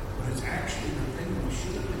with. But it's actually the thing that we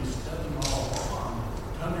should have been studying all along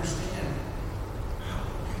to understand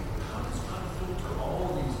how does God filter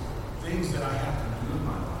all these things that I have to do in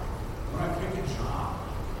my life. When I pick a job,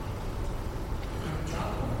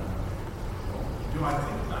 do I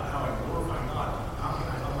think about how I glorify God? How can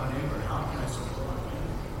I help my neighbor? How can I support my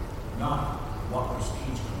family? Not what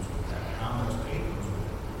prestige comes with that, how much pay comes with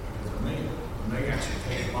it. Because I may actually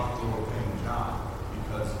take a lot lower paying job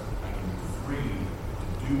because I can be free to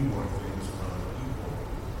do more things for other people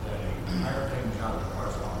that a higher paying job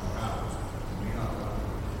requires a lot more hours.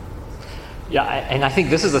 Yeah, and I think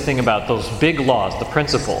this is the thing about those big laws, the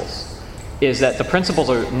principles, is that the principles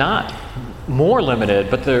are not more limited,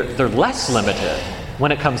 but they're less limited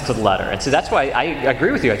when it comes to the letter. And so that's why I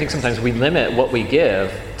agree with you. I think sometimes we limit what we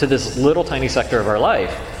give to this little tiny sector of our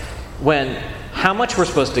life when how much we're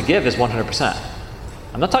supposed to give is 100%.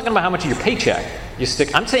 I'm not talking about how much of your paycheck you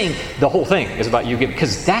stick. I'm saying the whole thing is about you giving,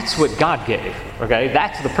 because that's what God gave. Okay,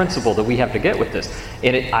 that's the principle that we have to get with this.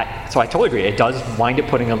 And so I totally agree. It does wind up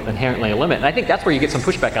putting inherently a limit. And I think that's where you get some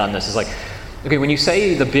pushback on this. Is like, okay, when you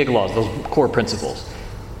say the big laws, those core principles,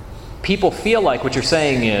 people feel like what you're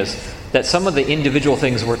saying is that some of the individual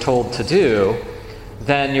things we're told to do,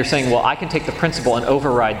 then you're saying, well, I can take the principle and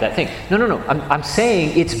override that thing. No. I'm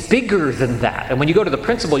saying it's bigger than that. And when you go to the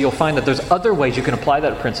principle, you'll find that there's other ways you can apply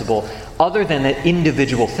that principle other than that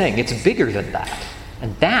individual thing. It's bigger than that.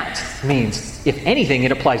 And that means, if anything,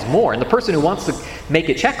 it applies more. And the person who wants to make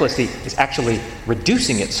it checklisty is actually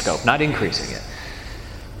reducing its scope, not increasing it.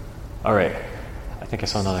 All right. I think I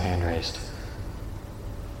saw another hand raised.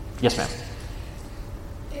 Yes, ma'am.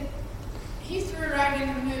 He threw right in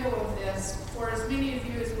the middle of this. For as many of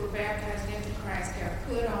you as were baptized into Christ have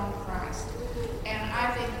put on Christ. And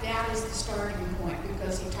I think that is the starting point,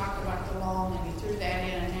 because he talked about the law and he threw that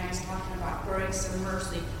in, and now he's talking about grace and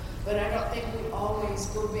mercy. But I don't think we always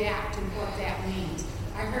go back to what that means.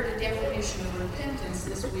 I heard a definition of repentance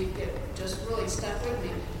this week that just really stuck with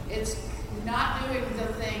me. It's not doing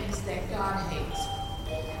the things that God hates.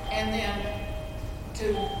 And then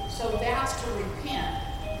so that's to repent.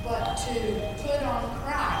 But to put on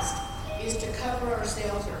Christ is to cover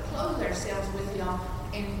ourselves or clothe ourselves with Him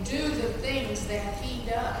and do the things that He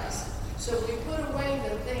does. So we put away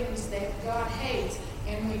the things that God hates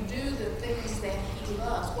and we do the things that He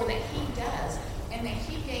loves, or that He does, and that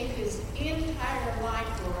He gave His entire life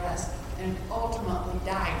for us and ultimately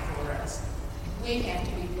died for us. We have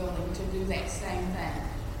to be willing to do that same thing.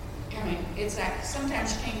 I mean, it's like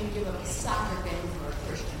sometimes you can't even give up a soccer game for a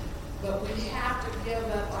Christian, but we have to give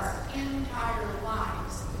up our entire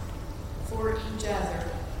lives for each other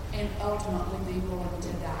and ultimately be willing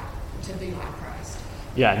to die, to be like Christ.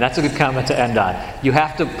 Yeah, and that's a good comment to end on. You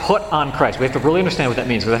have to put on Christ. We have to really understand what that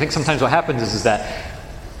means, because I think sometimes what happens is that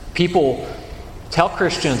people tell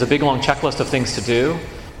Christians a big long checklist of things to do,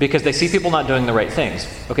 because they see people not doing the right things.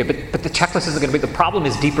 Okay, but the checklist isn't going to be, the problem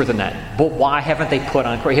is deeper than that. But why haven't they put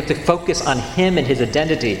on Christ? You have to focus on him and his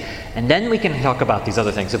identity, and then we can talk about these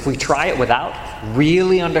other things. If we try it without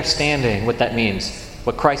really understanding what that means,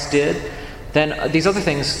 what Christ did, then these other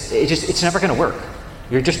things, it's never going to work.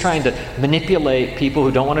 You're just trying to manipulate people who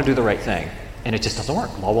don't want to do the right thing, and it just doesn't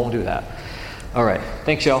work. Law won't do that. All right,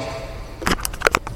 thanks, y'all.